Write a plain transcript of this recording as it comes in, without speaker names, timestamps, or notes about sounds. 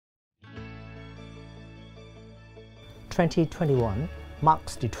2021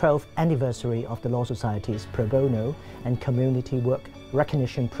 marks the 12th anniversary of the Law Society's Pro Bono and Community Work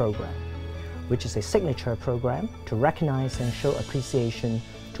Recognition Program, which is a signature program to recognize and show appreciation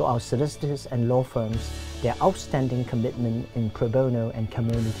to our solicitors and law firms, their outstanding commitment in pro bono and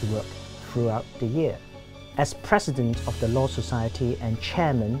community work throughout the year. As President of the Law Society and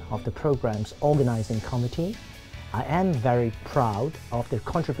Chairman of the program's organizing committee, I am very proud of the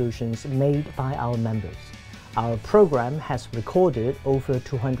contributions made by our members. Our program has recorded over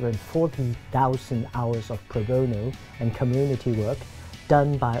 240,000 hours of pro bono and community work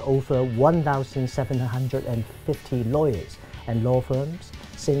done by over 1,750 lawyers and law firms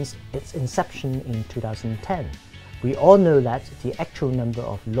since its inception in 2010. We all know that the actual number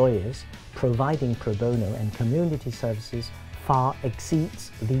of lawyers providing pro bono and community services far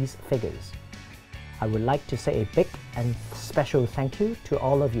exceeds these figures. I would like to say a big and special thank you to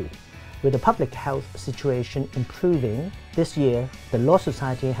all of you. With the public health situation improving, this year the Law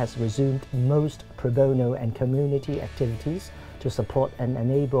Society has resumed most pro bono and community activities to support and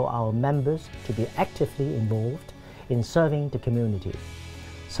enable our members to be actively involved in serving the community,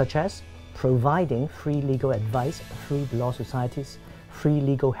 such as providing free legal advice through the Law Society's free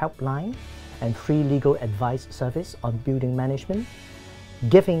legal helpline and free legal advice service on building management,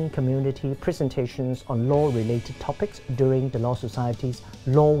 giving community presentations on law-related topics during the Law Society's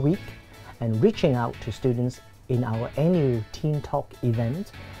Law Week, and reaching out to students in our annual Teen Talk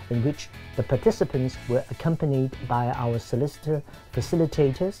event, in which the participants were accompanied by our solicitor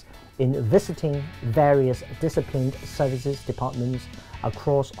facilitators in visiting various disciplined services departments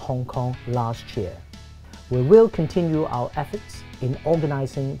across Hong Kong last year. We will continue our efforts in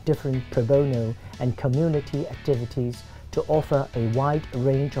organizing different pro bono and community activities to offer a wide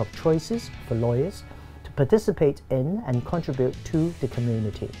range of choices for lawyers to participate in and contribute to the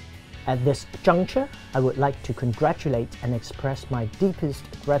community. At this juncture, I would like to congratulate and express my deepest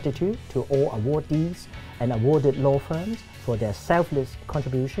gratitude to all awardees and awarded law firms for their selfless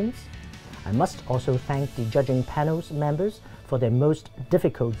contributions. I must also thank the judging panel's members for their most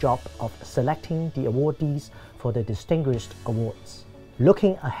difficult job of selecting the awardees for the distinguished awards.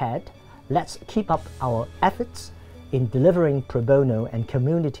 Looking ahead, let's keep up our efforts in delivering pro bono and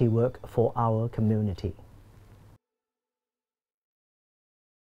community work for our community.